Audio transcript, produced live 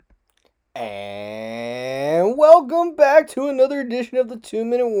And welcome back to another edition of the 2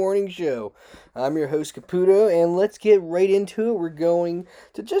 Minute Warning Show. I'm your host Caputo, and let's get right into it. We're going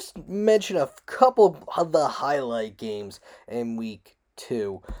to just mention a couple of the highlight games in week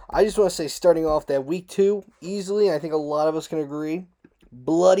 2. I just want to say, starting off that week 2, easily, I think a lot of us can agree,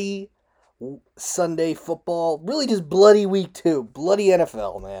 bloody Sunday football, really just bloody week 2, bloody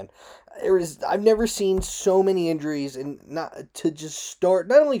NFL, man. I've never seen so many injuries and not only just start,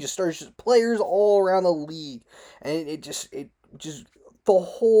 just players all around the league, and it just the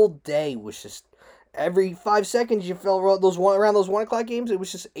whole day was just every 5 seconds you felt around those 1 o'clock games. It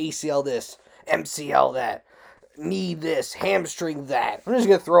was just ACL this, MCL that, knee this, hamstring that. I'm just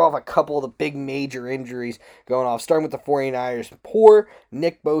going to throw off a couple of the big major injuries going off, starting with the 49ers. Poor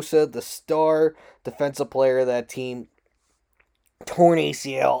Nick Bosa, the star defensive player of that team, torn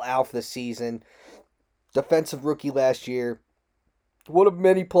ACL out for the season. Defensive rookie last year. One of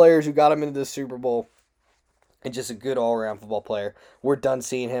many players who got him into the Super Bowl. And just a good all-around football player. We're done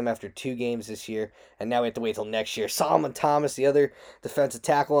seeing him after 2 games this year, and now we have to wait till next year. Solomon Thomas, the other defensive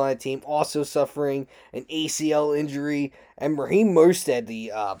tackle on the team, also suffering an ACL injury. And Raheem Mostert,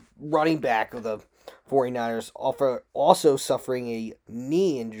 the running back of the 49ers, also suffering a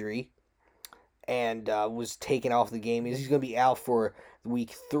knee injury and was taken off the game. He's going to be out for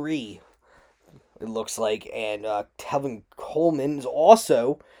week 3, it looks like. And Tevin Coleman is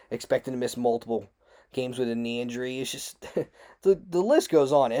also expected to miss multiple games with a knee injury. It's just the list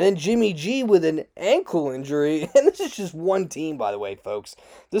goes on. And then Jimmy G with an ankle injury. And this is just one team, by the way, folks.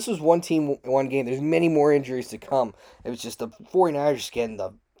 This was one team, one game. There's many more injuries to come. It was just the 49ers just getting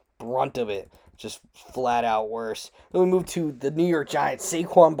the brunt of it. Just flat out worse. Then we move to the New York Giants.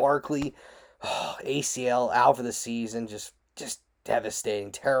 Saquon Barkley, ACL out for the season. Just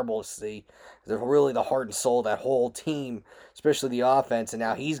devastating. Terrible to see. They're really the heart and soul of that whole team, especially the offense, and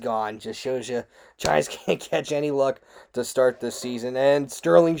now he's gone. Just shows you Giants can't catch any luck to start this season. And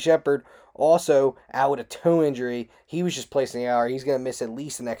Sterling Shepard also out with a toe injury. He was just placed in the IR. He's going to miss at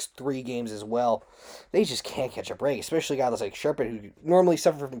least the next 3 games as well. They just can't catch a break, especially guys like Shepard, who normally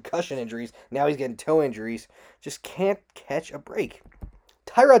suffer from concussion injuries. Now he's getting toe injuries. Just can't catch a break.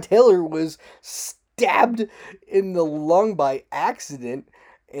 Tyrod Taylor was stabbed in the lung by accident,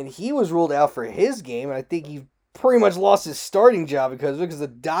 and he was ruled out for his game. And I think he pretty much lost his starting job because the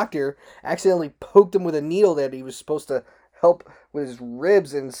doctor accidentally poked him with a needle that he was supposed to help with his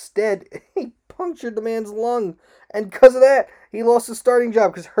ribs. Instead, he punctured the man's lung, and because of that, he lost his starting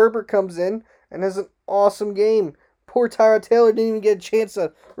job because Herbert comes in and has an awesome game. Poor Tyrod Taylor didn't even get a chance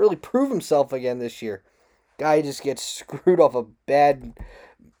to really prove himself again this year. Guy just gets screwed off a bad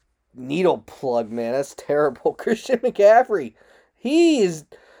needle plug, man. That's terrible. Christian McCaffrey, he is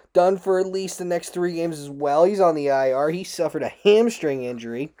done for at least the next 3 games as well. He's on the IR. He suffered a hamstring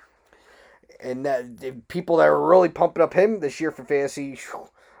injury. And the people that were really pumping up him this year for fantasy,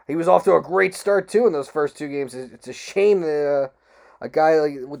 he was off to a great start too in those first 2 games. It's a shame that a guy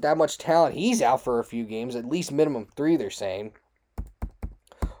with that much talent, he's out for a few games, at least minimum 3, they're saying.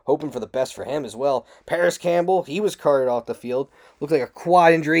 Hoping for the best for him as well. Paris Campbell, he was carted off the field. Looked like a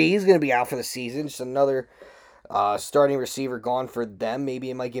quad injury. He's going to be out for the season. Just another starting receiver gone for them. Maybe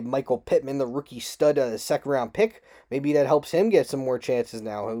it might give Michael Pittman, the rookie stud, a second-round pick. Maybe that helps him get some more chances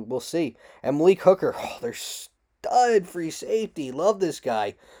now. We'll see. And Malik Hooker, their stud free safety. Love this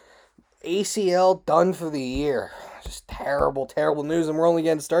guy. ACL done for the year. Just terrible, terrible news. And we're only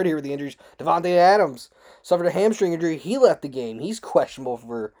getting started here with the injuries. Devontae Adams suffered a hamstring injury. He left the game. He's questionable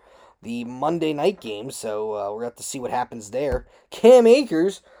for the Monday night game, so we're going to have to see what happens there. Cam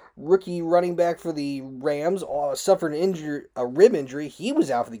Akers, rookie running back for the Rams, suffered a rib injury. He was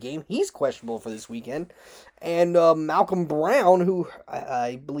out for the game. He's questionable for this weekend. And Malcolm Brown, who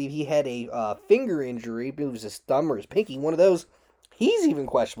I believe he had a finger injury, it was his thumb or his pinky, one of those. He's even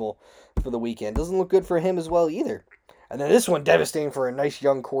questionable for the weekend. Doesn't look good for him as well either. And then this one, devastating for a nice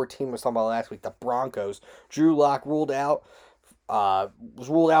young core team I was talking about last week, the Broncos. Drew Lock was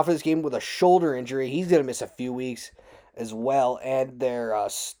ruled out for this game with a shoulder injury. He's going to miss a few weeks as well. And their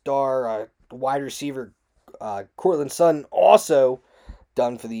star wide receiver, Cortland Sutton, also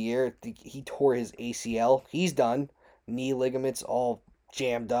done for the year. He tore his ACL. He's done. Knee ligaments all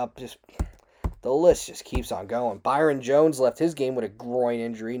jammed up. Just the list just keeps on going. Byron Jones left his game with a groin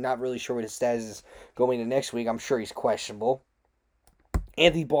injury. Not really sure what his status is going into next week. I'm sure he's questionable.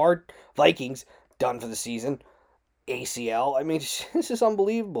 Anthony Barr, Vikings, done for the season. ACL. I mean, this is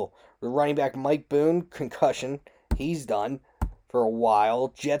unbelievable. The running back Mike Boone, concussion. He's done for a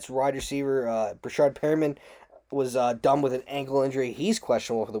while. Jets wide receiver Brashard Perriman was done with an ankle injury. He's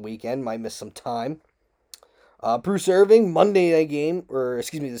questionable for the weekend. Might miss some time. Bruce Irving,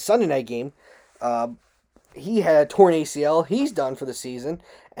 the Sunday night game, uh, he had a torn ACL. He's done for the season.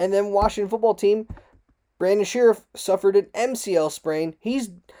 And then Washington football team, Brandon Sheriff suffered an MCL sprain. He's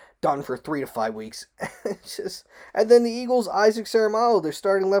done for 3 to 5 weeks. And then the Eagles, Isaac Seumalo, their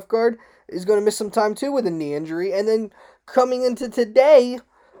starting left guard, is going to miss some time too with a knee injury. And then coming into today,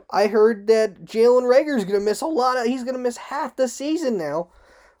 I heard that Jalen Reagor is going to miss he's going to miss half the season now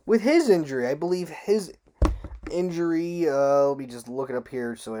with his injury. I believe his injury, let me just look it up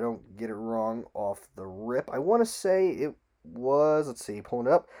here so I don't get it wrong off the rip. I want to say it was, let's see, pulling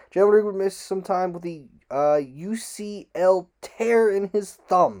it up. Jalen Reagor would miss some time with the UCL tear in his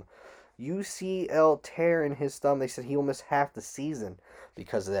thumb. UCL tear in his thumb. They said he will miss half the season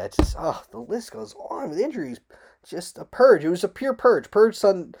because of that. Just, the list goes on with injuries. Just a purge. It was a pure purge.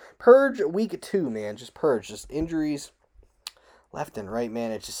 Purge week 2, man. Just purge. Just injuries left and right,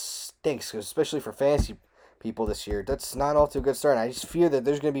 man. It just stinks, especially for fantasy people this year. That's not off to a good start. I just fear that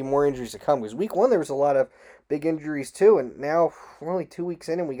there's going to be more injuries to come because week 1 there was a lot of big injuries too, and now we're only 2 weeks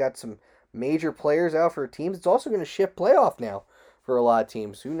in and we got some major players out for teams. It's also going to shift playoff now for a lot of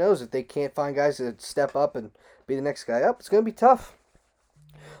teams. Who knows if they can't find guys to step up and be the next guy up? It's going to be tough.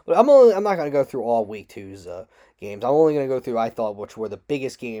 But I'm not going to go through all week 2's games. I'm only going to go through, I thought, which were the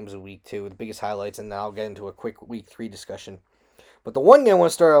biggest games of week 2, the biggest highlights, and then I'll get into a quick week 3 discussion. But the one game I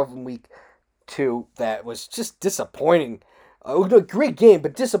want to start off in week 2 that was just disappointing. A great game,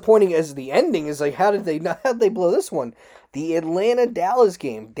 but disappointing as the ending is like, how did they blow this one? The Atlanta-Dallas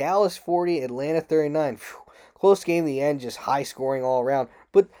game. Dallas 40, Atlanta 39. Close game in the end, just high scoring all around.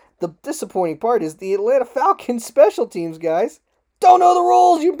 But the disappointing part is the Atlanta Falcons special teams, guys. Don't know the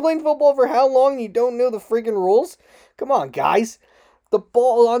rules. You've been playing football for how long and you don't know the friggin' rules? Come on, guys. The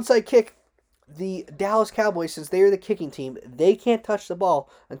onside kick, the Dallas Cowboys, since they are the kicking team, they can't touch the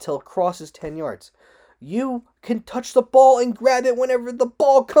ball until it crosses 10 yards. You can touch the ball and grab it whenever the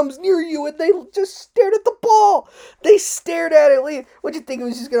ball comes near you, and they just stared at the ball. They stared at it. What do you think? It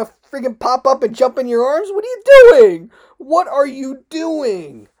was just going to freaking pop up and jump in your arms? What are you doing? What are you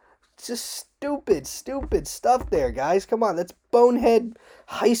doing? It's just stupid stuff there, guys. Come on, that's bonehead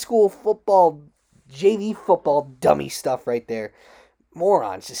high school football, JV football dummy stuff right there.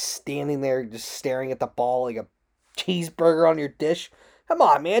 Morons just standing there, just staring at the ball like a cheeseburger on your dish. Come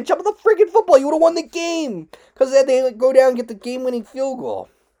on, man. Jump on the friggin' football. You would have won the game. Because then they go down and get the game-winning field goal.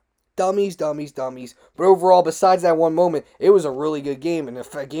 Dummies. But overall, besides that one moment, it was a really good game. And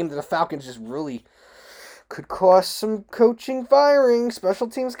a game that the Falcons just really could cost some coaching firing. Special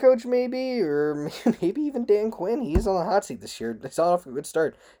teams coach, maybe. Or maybe even Dan Quinn. He's on the hot seat this year. They saw off a good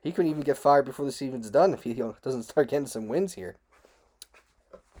start. He couldn't even get fired before the season's done if he doesn't start getting some wins here.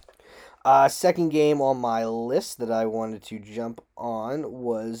 Second game on my list that I wanted to jump on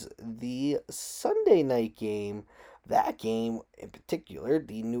was the Sunday night game. That game in particular,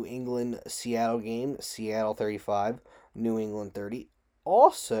 the New England-Seattle game, Seattle 35, New England 30.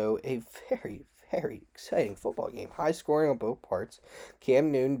 Also a very, very exciting football game. High scoring on both parts.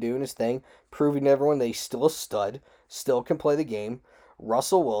 Cam Newton doing his thing, proving to everyone that he's still a stud, still can play the game.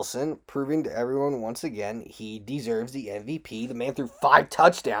 Russell Wilson proving to everyone once again he deserves the MVP. The man threw 5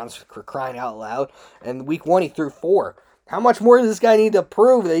 touchdowns for crying out loud. And week 1 he threw 4. How much more does this guy need to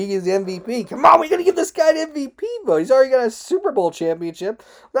prove that he is the MVP? Come on, we got to give this guy an MVP vote. He's already got a Super Bowl championship.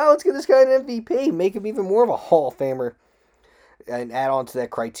 Now let's give this guy an MVP. Make him even more of a Hall of Famer. And add on to that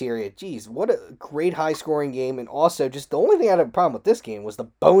criteria. Jeez, what a great high-scoring game. And also, just the only thing I had a problem with this game was the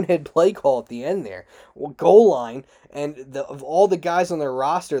bonehead play call at the end there. Well, goal line, and of all the guys on their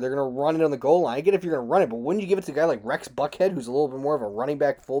roster, they're going to run it on the goal line. I get if you're going to run it, but wouldn't you give it to a guy like Rex Buckhead, who's a little bit more of a running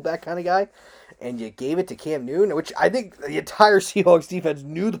back, fullback kind of guy? And you gave it to Cam Newton, which I think the entire Seahawks defense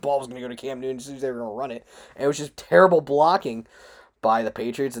knew the ball was going to go to Cam Newton as soon as they were going to run it. And it was just terrible blocking by the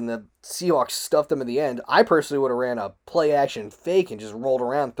Patriots, and the Seahawks stuffed them in the end. I personally would have ran a play-action fake and just rolled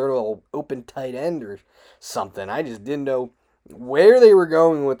around, throw a little open tight end or something. I just didn't know where they were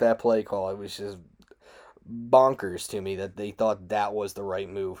going with that play call. It was just bonkers to me that they thought that was the right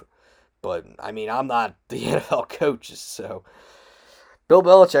move. But, I mean, I'm not the NFL coach, so Bill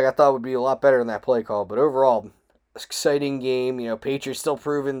Belichick I thought would be a lot better than that play call. But overall, exciting game. Patriots still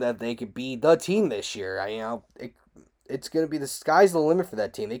proving that they could be the team this year. It's going to be the sky's the limit for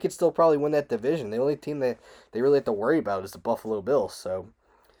that team. They could still probably win that division. The only team that they really have to worry about is the Buffalo Bills. So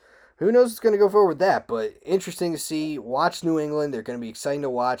who knows what's going to go forward with that. But interesting to see. Watch New England. They're going to be exciting to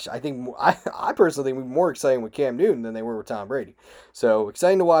watch. I personally think we're more exciting with Cam Newton than they were with Tom Brady. So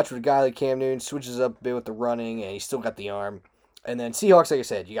exciting to watch with a guy like Cam Newton. Switches up a bit with the running, and he's still got the arm. And then Seahawks, like I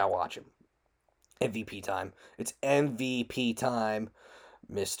said, you got to watch him. MVP time. It's MVP time,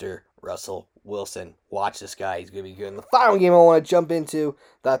 Mr. Russell Wilson. Watch this guy. He's going to be good. And the final game I want to jump into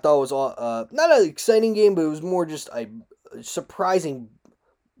that I thought was not an exciting game, but it was more just a surprising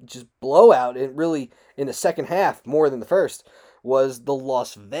just blowout, and really in the second half more than the first, was the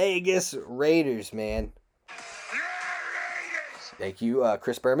Las Vegas Raiders, man. Thank you,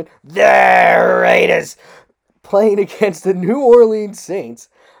 Chris Berman. The Raiders playing against the New Orleans Saints,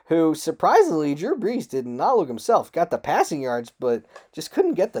 who, surprisingly, Drew Brees did not look himself. Got the passing yards, but just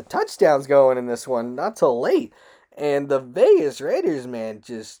couldn't get the touchdowns going in this one, not till late. And the Vegas Raiders, man,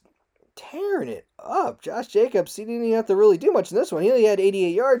 just tearing it up. Josh Jacobs, he didn't even have to really do much in this one. He only had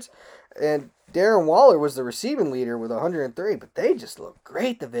 88 yards, and Darren Waller was the receiving leader with 103, but they just look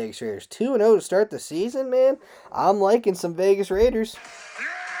great, the Vegas Raiders. 2-0 to start the season, man. I'm liking some Vegas Raiders.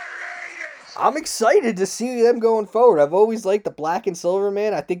 I'm excited to see them going forward. I've always liked the black and silver,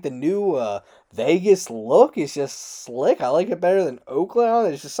 man. I think the new Vegas look is just slick. I like it better than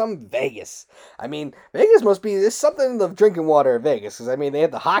Oakland. It's just some Vegas. I mean, Vegas must be, there's something in the drinking water of Vegas. Because, I mean, they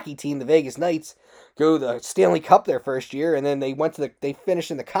had the hockey team, the Vegas Knights, go to the Stanley Cup their first year. And then they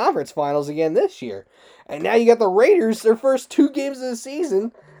finished in the conference finals again this year. And now you got the Raiders, their first 2 games of the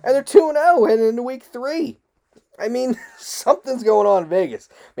season. And they're 2-0 heading into week 3. I mean, something's going on in Vegas.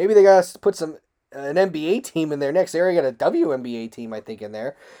 Maybe they got to put an NBA team in there next. They already got a WNBA team, I think, in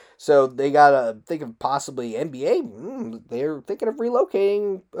there. So they got to think of possibly NBA. They're thinking of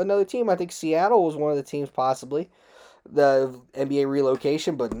relocating another team. I think Seattle was one of the teams, possibly, the NBA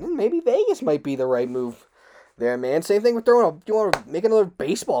relocation. But maybe Vegas might be the right move there, man. Same thing with you want to make another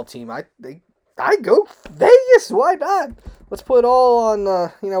baseball team. I go Vegas. Why not? Let's put it all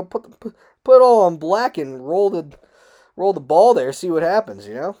on, put it all on black and roll the ball there, see what happens,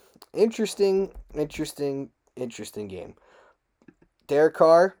 Interesting game. Derek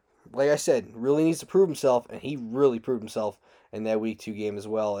Carr, like I said, really needs to prove himself, and he really proved himself in that week 2 game as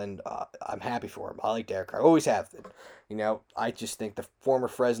well, and I'm happy for him. I like Derek Carr. Always have been. I just think the former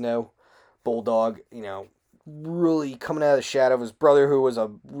Fresno Bulldog, really coming out of the shadow of his brother, who was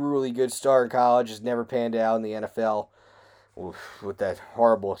a really good star in college, has never panned out in the NFL. With that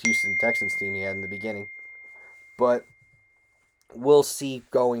horrible Houston Texans team he had in the beginning. But we'll see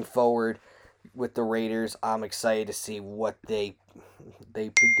going forward with the Raiders. I'm excited to see what they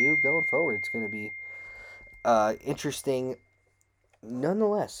do going forward. It's going to be interesting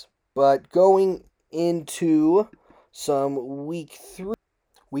nonetheless. But going into some week 3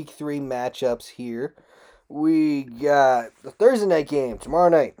 matchups here, we got the Thursday night game tomorrow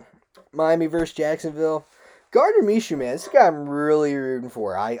night. Miami versus Jacksonville. Gardner Minshew, man, this guy I'm really rooting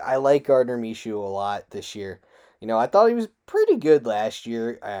for. I like Gardner Minshew a lot this year. I thought he was pretty good last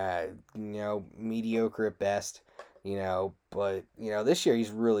year. Mediocre at best. But this year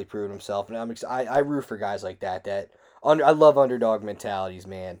he's really proven himself, and I root for guys like that. I love underdog mentalities,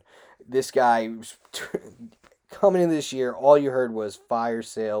 man. This guy was coming in this year. All you heard was fire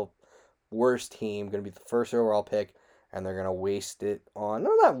sale, worst team, going to be the first overall pick, and they're going to waste it on.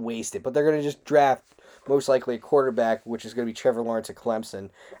 No, not waste it, but they're going to just draft most likely a quarterback, which is going to be Trevor Lawrence at Clemson.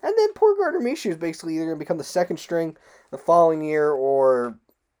 And then poor Gardner Minshew is basically either going to become the second string the following year or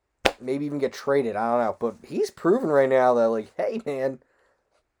maybe even get traded. I don't know. But he's proven right now that, like, hey, man,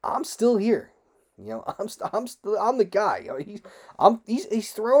 I'm still here. I'm the guy.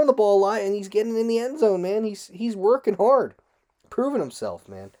 He's throwing the ball a lot and he's getting in the end zone, man. He's working hard, proving himself,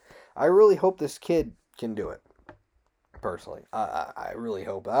 man. I really hope this kid can do it. Personally, I really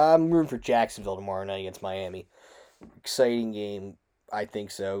hope. I'm rooting for Jacksonville tomorrow night against Miami. Exciting game, I think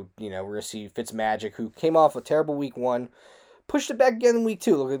so. We're going to see Fitzmagic, who came off a terrible week 1, pushed it back again in week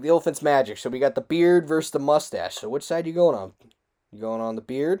 2. Look at the old Fitzmagic. So we got the beard versus the mustache. So which side are you going on? You going on the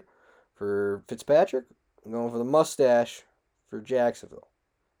beard for Fitzpatrick? I'm going for the mustache for Jacksonville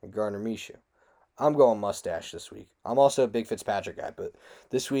and Gardner Minshew. I'm going mustache this week. I'm also a big Fitzpatrick guy, but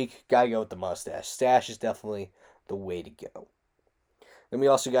this week, got to go with the mustache. Stash is definitely the way to go. Then we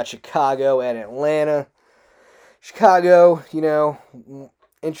also got Chicago and Atlanta. Chicago,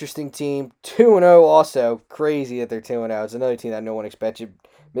 interesting team. 2-0 also. Crazy that they're 2-0. It's another team that no one expected.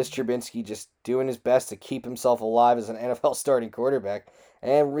 Mitch Trubisky just doing his best to keep himself alive as an NFL starting quarterback.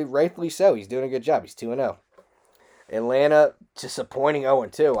 And rightfully so. He's doing a good job. He's 2-0. Atlanta, disappointing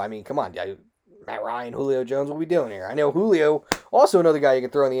 0-2. I mean, come on, Matt Ryan, Julio Jones, what are we doing here? I know Julio, also another guy you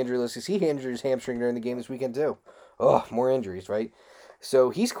can throw on the injury list, because he injured his hamstring during the game this weekend too. Oh, more injuries, right? So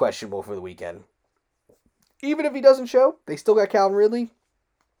he's questionable for the weekend. Even if he doesn't show, they still got Calvin Ridley.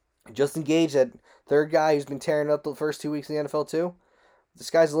 Justin Gage, that third guy who's been tearing up the first 2 weeks in the NFL too. The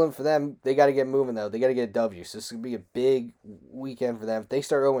sky's the limit for them. They got to get moving, though. They got to get a W. So this is going to be a big weekend for them. If they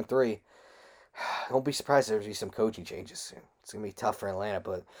start 0-3, don't be surprised if there's be some coaching changes soon. It's gonna be tough for Atlanta,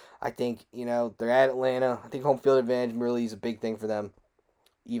 but I think they're at Atlanta. I think home field advantage really is a big thing for them,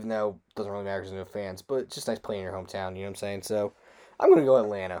 even though it doesn't really matter because they're no fans. But it's just nice playing in your hometown. You know what I'm saying? So I'm gonna go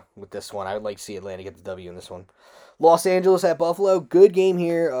Atlanta with this one. I would like to see Atlanta get the W in this one. Los Angeles at Buffalo. Good game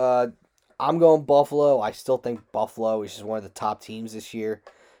here. I'm going Buffalo. I still think Buffalo is just one of the top teams this year.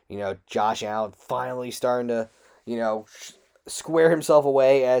 Josh Allen finally starting to, square himself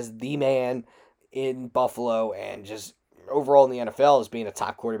away as the man in Buffalo and just overall in the NFL as being a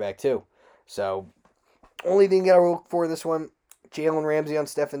top quarterback too. So, only thing you got to look for this one, Jalen Ramsey on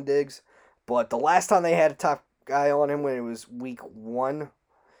Stefon Diggs. But the last time they had a top guy on him when it was week 1,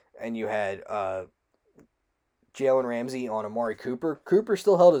 and you had Jalen Ramsey on Amari Cooper, Cooper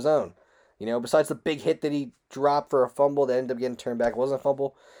still held his own. Besides the big hit that he dropped for a fumble that ended up getting turned back, it wasn't a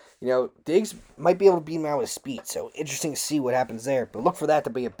fumble. Diggs might be able to beat him out with speed, so interesting to see what happens there. But look for that to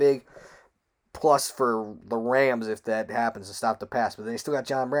be a big plus for the Rams if that happens to stop the pass. But they still got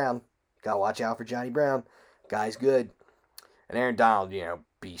John Brown. Got to watch out for Johnny Brown. Guy's good. And Aaron Donald,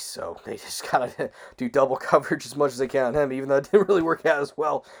 beast. So they just got to do double coverage as much as they can on him, even though it didn't really work out as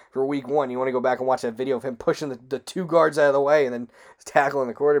well for week 1. You want to go back and watch that video of him pushing the 2 guards out of the way and then tackling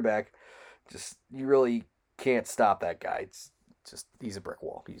the quarterback. You really can't stop that guy. He's a brick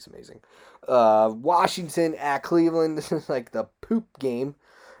wall. He's amazing. Washington at Cleveland. This is like the poop game.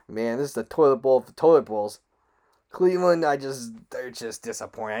 Man, this is the toilet bowl of the toilet bowls. Cleveland, they're just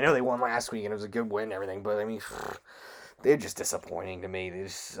disappointing. I know they won last week and it was a good win and everything, but I mean, they're just disappointing to me.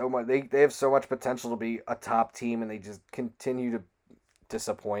 There's so much. They have so much potential to be a top team, and they just continue to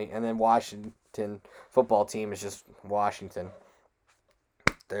disappoint. And then Washington football team is just Washington.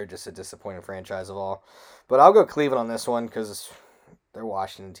 They're just a disappointing franchise of all. But I'll go Cleveland on this one because their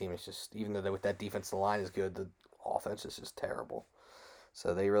Washington team is just, even though with that defensive line is good, the offense is just terrible.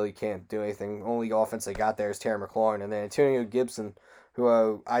 So they really can't do anything. Only offense they got there is Terry McLaurin. And then Antonio Gibson,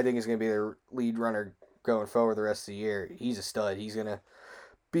 who I think is going to be their lead runner going forward the rest of the year. He's a stud. He's going to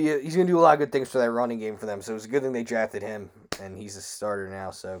do a lot of good things for that running game for them. So it was a good thing they drafted him, and he's a starter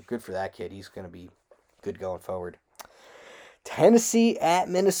now. So good for that kid. He's going to be good going forward. Tennessee at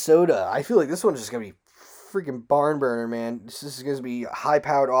Minnesota. I feel like this one's just going to be freaking barn burner, man. This is going to be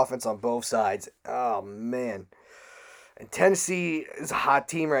high-powered offense on both sides. Oh, man. And Tennessee is a hot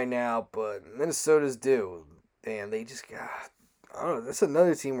team right now, but Minnesota's due. Damn, they just got... I don't know. That's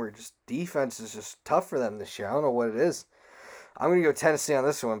another team where just defense is just tough for them this year. I don't know what it is. I'm going to go Tennessee on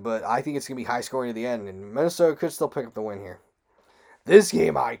this one, but I think it's going to be high scoring at the end, and Minnesota could still pick up the win here. This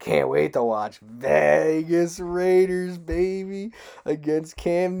game I can't wait to watch. Vegas Raiders, baby, against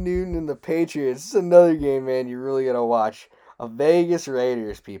Cam Newton and the Patriots. This is another game, man, you really got to watch. A Vegas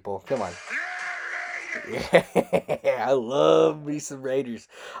Raiders, people. Come on. Yeah, I love me some Raiders.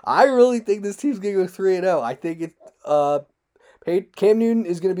 I really think this team's going to go 3-0. I think Cam Newton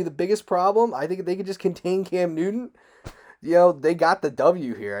is going to be the biggest problem. I think if they could just contain Cam Newton, they got the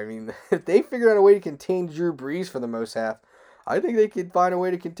W here. I mean, if they figure out a way to contain Drew Brees for the most half, I think they could find a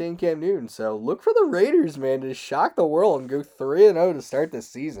way to contain Cam Newton. So look for the Raiders, man, to shock the world and go 3-0 to start this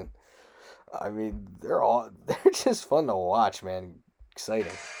season. I mean, they're just fun to watch, man.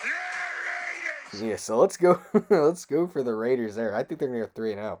 Exciting. Yeah, so let's go for the Raiders there. I think they're going to go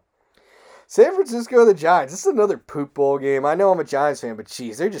 3-0. San Francisco, the Giants. This is another poop bowl game. I know I'm a Giants fan, but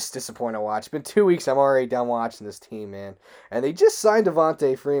geez, they're just disappointing to watch. It's been 2 weeks. I'm already done watching this team, man. And they just signed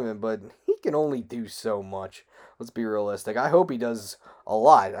Devontae Freeman, but he can only do so much. Let's be realistic. I hope he does a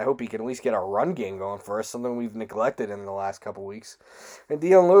lot. I hope he can at least get a run game going for us, something we've neglected in the last couple weeks. And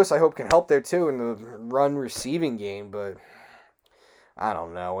Dion Lewis, I hope, can help there too in the run receiving game, but I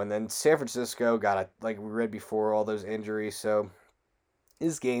don't know. And then San Francisco got, like we read before, all those injuries, so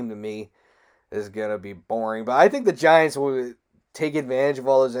his game to me is going to be boring. But I think the Giants will take advantage of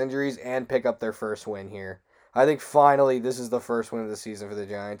all those injuries and pick up their first win here. I think finally this is the first win of the season for the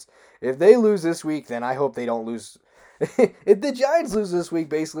Giants. If they lose this week, then I hope they don't lose. If the Giants lose this week,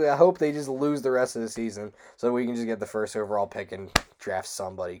 basically, I hope they just lose the rest of the season so we can just get the first overall pick and draft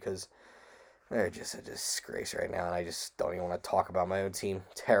somebody because they're just a disgrace right now, and I just don't even want to talk about my own team.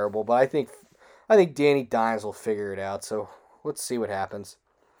 Terrible, but I think Danny Dimes will figure it out, so let's see what happens.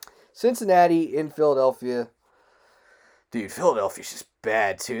 Cincinnati in Philadelphia. Dude, Philadelphia's just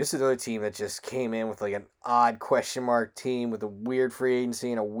bad, too. This is another team that just came in with like an odd question mark team with a weird free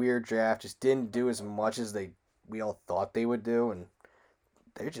agency and a weird draft. Just didn't do as much as we all thought they would do, and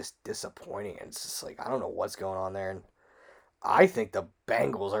they're just disappointing. And it's just like, I don't know what's going on there. And I think the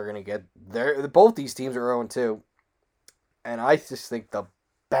Bengals are going to get there. Both these teams are 0-2. And I just think the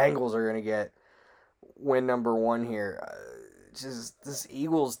Bengals are going to get win number 1 here. just this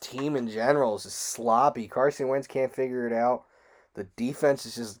Eagles team in general is just sloppy. Carson Wentz can't figure it out. The defense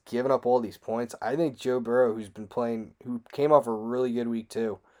is just giving up all these points. I think Joe Burrow, who came off a really good week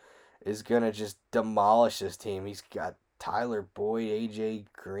too, is gonna just demolish this team. He's got Tyler Boyd, AJ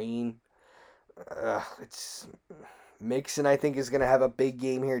Green. It's Mixon. I think is gonna have a big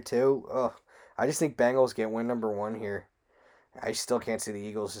game here too. I just think Bengals get win number one here. I still can't see the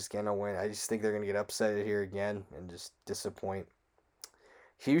Eagles just getting a win. I just think they're gonna get upset here again and just disappoint.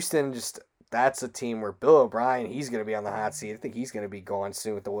 Houston, that's a team where Bill O'Brien, he's going to be on the hot seat. I think he's going to be gone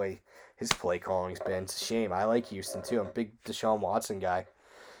soon with the way his play calling's been. It's a shame. I like Houston too. I'm a big Deshaun Watson guy.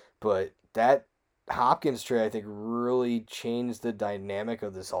 But that Hopkins trade, I think, really changed the dynamic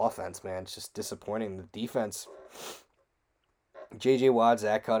of this offense, man. It's just disappointing. The defense, J.J. Watt,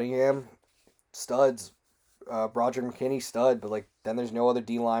 Zach Cunningham, studs. Broderick McKinney, stud. But, then there's no other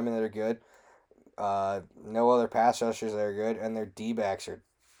D linemen that are good. No other pass rushers that are good. And their D-backs are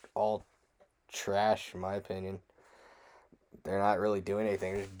all trash, in my opinion. They're not really doing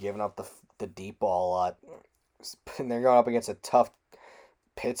anything. They're just giving up the deep ball a lot. And they're going up against a tough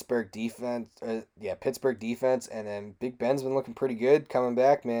Pittsburgh defense. Pittsburgh defense. And then Big Ben's been looking pretty good coming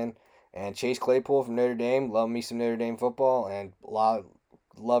back, man. And Chase Claypool from Notre Dame. Love me some Notre Dame football. And a lot of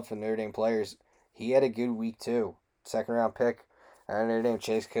love for Notre Dame players. He had a good week, too. Second round pick. Notre Dame,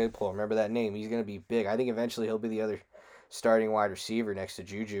 Chase Claypool. Remember that name. He's going to be big. I think eventually he'll be the other starting wide receiver next to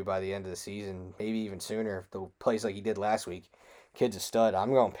Juju by the end of the season, maybe even sooner if the plays like he did last week. Kid's a stud.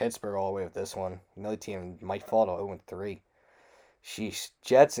 I'm going Pittsburgh all the way with this one. Another team might fall to 0-3. Sheesh.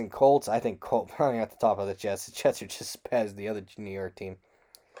 Jets and Colts. I think Colts probably at the top of the Jets. The Jets are just as the other New York team.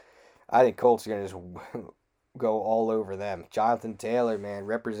 I think Colts are going to just go all over them. Jonathan Taylor, man,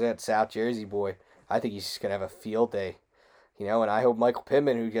 represent South Jersey boy. I think he's just going to have a field day. And I hope Michael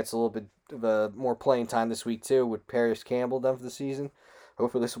Pittman, who gets a little bit of more playing time this week too, with Paris Campbell done for the season.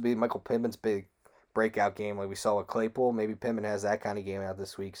 Hopefully this will be Michael Pittman's big breakout game like we saw with Claypool. Maybe Pittman has that kind of game out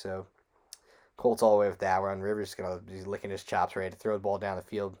this week. So Colts all the way with that one. Rivers going to be licking his chops ready to throw the ball down the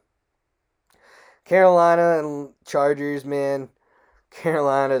field. Carolina and Chargers, man.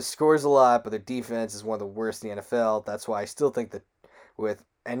 Carolina scores a lot, but their defense is one of the worst in the NFL. That's why I still think that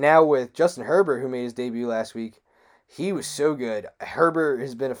with Justin Herbert, who made his debut last week, he was so good. Herbert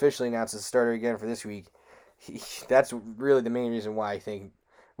has been officially announced as a starter again for this week. That's really the main reason why I think.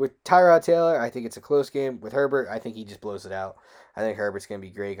 With Tyrod Taylor, I think it's a close game. With Herbert, I think he just blows it out. I think Herbert's going to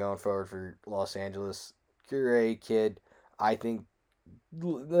be great going forward for Los Angeles. Great kid. I don't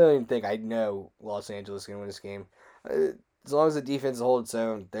even think I know Los Angeles is going to win this game. As long as the defense holds its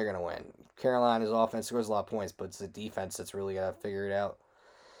own, they're going to win. Carolina's offense scores a lot of points, but it's the defense that's really got to figure it out.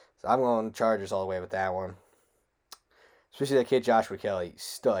 So I'm going Chargers all the way with that one. Especially that kid Joshua Kelly,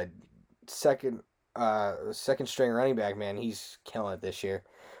 stud. Second string running back, man. He's killing it this year.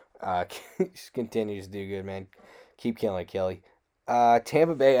 Continues to do good, man. Keep killing it, Kelly.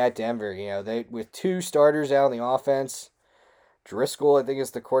 Tampa Bay at Denver. They with two starters out on the offense. Driscoll, I think,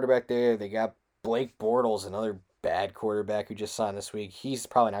 is the quarterback there. They got Blake Bortles, another bad quarterback who just signed this week. He's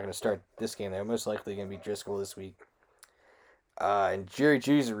probably not going to start this game. They're most likely going to be Driscoll this week. And Jerry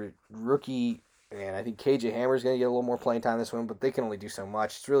Jeudy's a rookie. And I think KJ Hammer's going to get a little more playing time this one, but they can only do so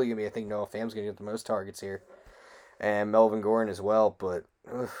much. It's really going to be, I think, Noah Pham's going to get the most targets here. And Melvin Gordon as well, but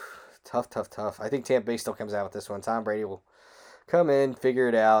tough. I think Tampa Bay still comes out with this one. Tom Brady will come in, figure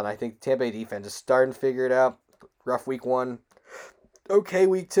it out, and I think Tampa Bay defense is starting to figure it out. Rough week 1. Okay,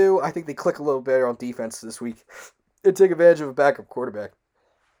 week 2. I think they click a little better on defense this week and take advantage of a backup quarterback.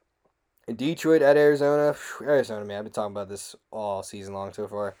 In Detroit at Arizona. Arizona, man, I've been talking about this all season long so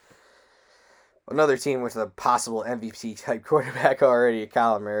far. Another team with a possible MVP-type quarterback already,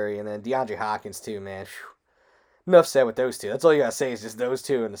 Kyler Murray, and then DeAndre Hopkins, too, man. Enough said with those two. That's all you got to say is just those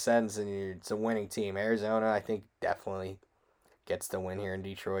two in the sentence, and it's a winning team. Arizona, I think, definitely gets the win here in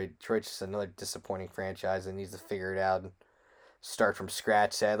Detroit. Detroit's just another disappointing franchise that needs to figure it out and start from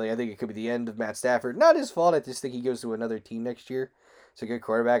scratch, sadly. I think it could be the end of Matt Stafford. Not his fault. I just think he goes to another team next year. It's a good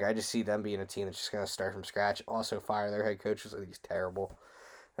quarterback. I just see them being a team that's just going to start from scratch. Also fire their head coach. I think he's terrible.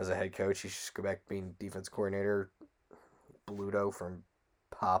 As a head coach, he should just go back to being defense coordinator. Bluto from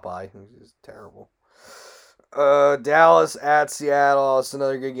Popeye. He's terrible. Dallas at Seattle. It's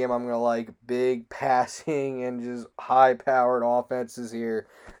another good game I'm going to like. Big passing and just high-powered offenses here.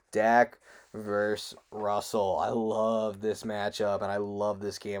 Dak versus Russell. I love this matchup, and I love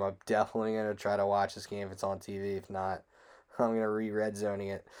this game. I'm definitely going to try to watch this game if it's on TV. If not, I'm going to re-red zoning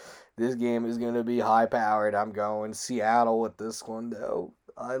it. This game is going to be high-powered. I'm going Seattle with this one, though.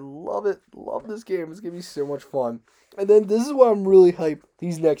 I love it. Love this game. It's going to be so much fun. And then this is why I'm really hyped.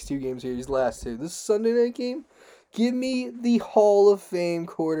 These next two games here, these last two. This Sunday night game, Give me the Hall of Fame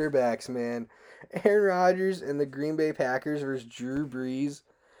quarterbacks, man. Aaron Rodgers and the Green Bay Packers versus Drew Brees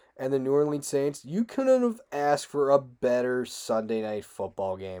and the New Orleans Saints. You couldn't have asked for a better Sunday night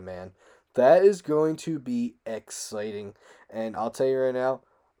football game, man. That is going to be exciting. And I'll tell you right now,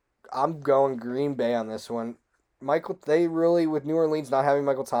 I'm going Green Bay on this one. They really, with New Orleans not having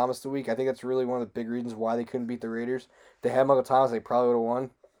Michael Thomas the week, I think that's really one of the big reasons why they couldn't beat the Raiders. If they had Michael Thomas, they probably would have won.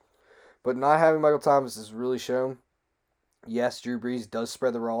 But not having Michael Thomas has really shown. Yes, Drew Brees does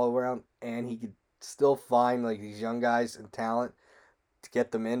spread the ball around, and he could still find like these young guys and talent to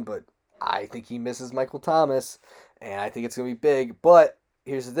get them in. But I think he misses Michael Thomas, and I think it's gonna be big. But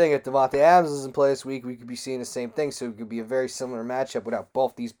here's the thing: if Devontae Adams doesn't play this week, we could be seeing the same thing. So it could be a very similar matchup without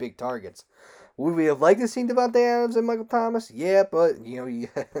both these big targets. Would we have liked to see Devontae Adams and Michael Thomas? Yeah, but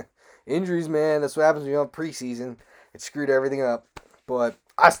injuries, man. That's what happens when you have preseason. It screwed everything up. But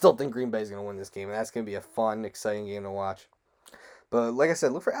I still think Green Bay is going to win this game, and that's going to be a fun, exciting game to watch. But like I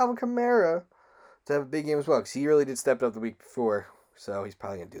said, look for Alvin Kamara to have a big game as well, because he really did step up the week before, so he's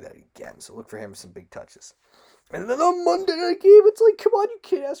probably going to do that again. So look for him for some big touches. And then on Monday night game, it's like, come on, you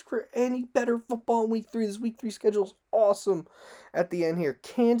can't ask for any better football in week 3. This week 3 schedule is awesome at the end here.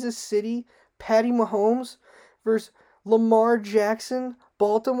 Kansas City, Patty Mahomes versus Lamar Jackson,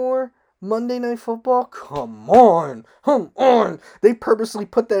 Baltimore. Monday Night Football? Come on. They purposely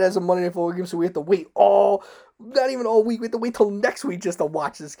put that as a Monday Night Football game, so we have to wait not even all week, we have to wait till next week just to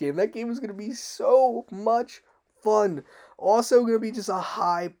watch this game. That game is going to be so much fun. Also going to be just a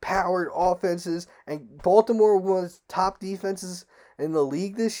high-powered offenses, and Baltimore was top defenses in the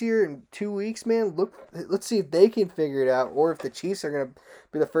league this year in 2 weeks, man. Let's see if they can figure it out, or if the Chiefs are going to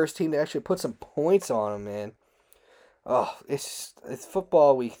be the first team to actually put some points on them, man. Oh, it's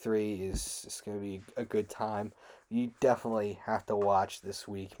football week 3 is going to be a good time. You definitely have to watch this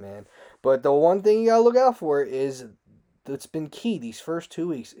week, man. But the one thing you got to look out for is that's been key these first 2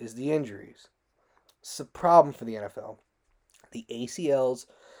 weeks is the injuries. It's a problem for the NFL. The ACLs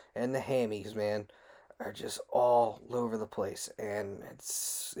and the hammies, man, are just all over the place, and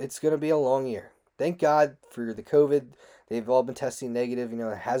it's going to be a long year. Thank God for the COVID. They've all been testing negative.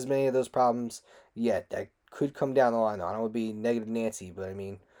 It has many of those problems yet. That could come down the line. I don't want to be negative Nancy, but I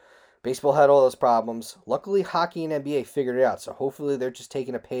mean, baseball had all those problems. Luckily, hockey and NBA figured it out, so hopefully they're just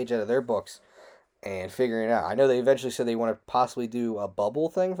taking a page out of their books and figuring it out. I know they eventually said they want to possibly do a bubble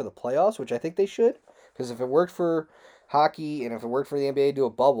thing for the playoffs, which I think they should, because if it worked for hockey and if it worked for the NBA to do a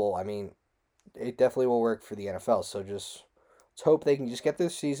bubble, I mean, it definitely will work for the NFL. So just let's hope they can just get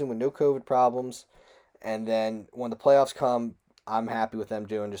this season with no COVID problems, and then when the playoffs come, I'm happy with them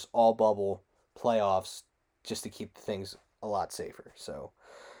doing just all bubble playoffs just to keep things a lot safer. So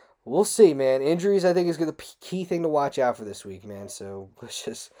we'll see, man. Injuries, I think, is the key thing to watch out for this week, man. So let's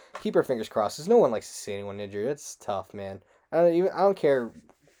just keep our fingers crossed. Because no one likes to see anyone injured. It's tough, man. I don't care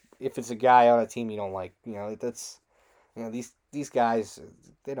if it's a guy on a team you don't like. These guys,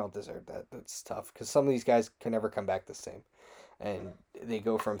 they don't deserve that. That's tough because some of these guys can never come back the same, and they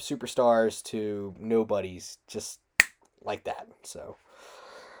go from superstars to nobodies just like that. So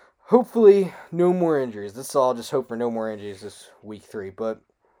hopefully, no more injuries. Let's all just hope for no more injuries this week 3. But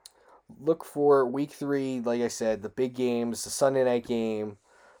look for week 3, like I said, the big games, the Sunday night game,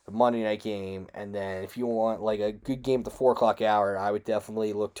 the Monday night game, and then if you want like a good game at the 4 o'clock hour, I would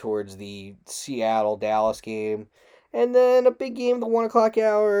definitely look towards the Seattle-Dallas game, and then a big game at the 1 o'clock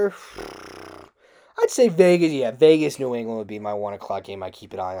hour. I'd say Vegas. Yeah, Vegas-New England would be my 1 o'clock game I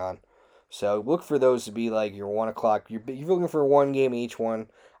keep an eye on. So look for those to be like your 1 o'clock. You're looking for one game each one.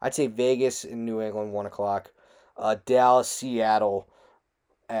 I'd say Vegas and New England 1 o'clock, Dallas, Seattle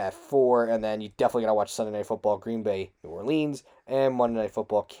at 4, and then you definitely gotta watch Sunday Night Football, Green Bay, New Orleans, and Monday Night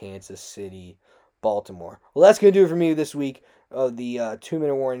Football, Kansas City, Baltimore. Well, that's gonna do it for me this week of the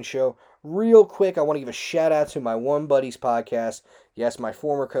 2-minute warning show. Real quick, I want to give a shout out to my One Buddies podcast. Yes, my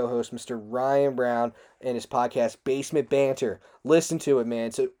former co-host, Mr. Ryan Brown, and his podcast, Basement Banter. Listen to it, man.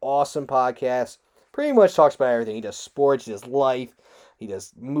 It's an awesome podcast. Pretty much talks about everything. He does sports, he does life, he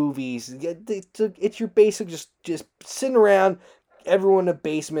does movies. It's your basic just sitting around, everyone in the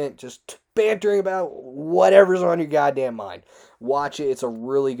basement, just bantering about whatever's on your goddamn mind. Watch it. It's a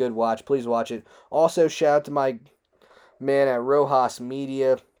really good watch. Please watch it. Also, shout out to my man at Rojas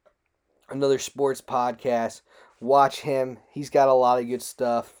Media, another sports podcast. Watch him. He's got a lot of good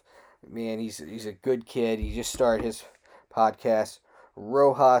stuff. Man, he's a good kid. He just started his podcast,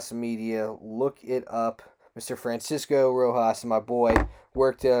 Rojas Media. Look it up. Mr. Francisco Rojas, my boy,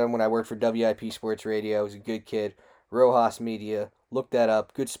 worked when I worked for WIP Sports Radio. He's a good kid. Rojas Media. Look that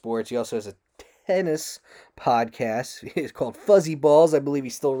up. Good sports. He also has a tennis podcast. It's called Fuzzy Balls. I believe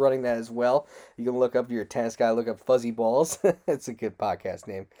he's still running that as well. You can look up, you're a tennis guy, look up Fuzzy Balls. It's a good podcast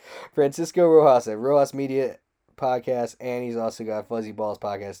name. Francisco Rojas at Rojas Media Podcast, and he's also got Fuzzy Balls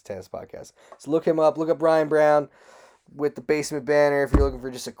Podcast, tennis podcast. So look him up. Look up Brian Brown with the Basement Banner if you're looking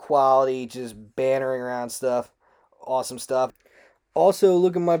for just a quality, just bannering around stuff. Awesome stuff. Also,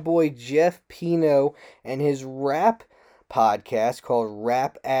 look at my boy Jeff Pino and his rap podcast called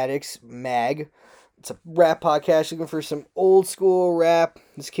Rap Addicts Mag. It's a rap podcast looking for some old school rap.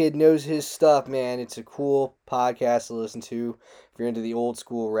 This kid knows his stuff, man. It's a cool podcast to listen to if you're into the old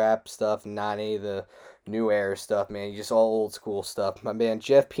school rap stuff, not any of the new era stuff, man. Just all old school stuff. My man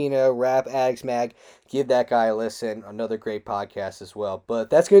Jeff Pino, Rap Addicts Mag. Give that guy a listen. Another great podcast as well. But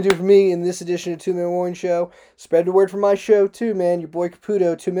that's going to do it for me in this edition of 2 Minute Warning Show. Spread the word for my show too, man. Your boy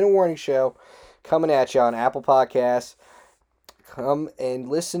Caputo, 2 Minute Warning Show. Coming at you on Apple Podcasts. Come and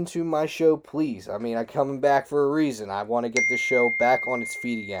listen to my show, please. I mean, I'm coming back for a reason. I want to get this show back on its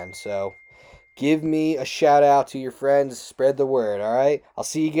feet again. So give me a shout out to your friends. Spread the word, all right? I'll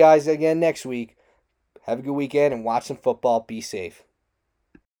see you guys again next week. Have a good weekend and watch some football. Be safe.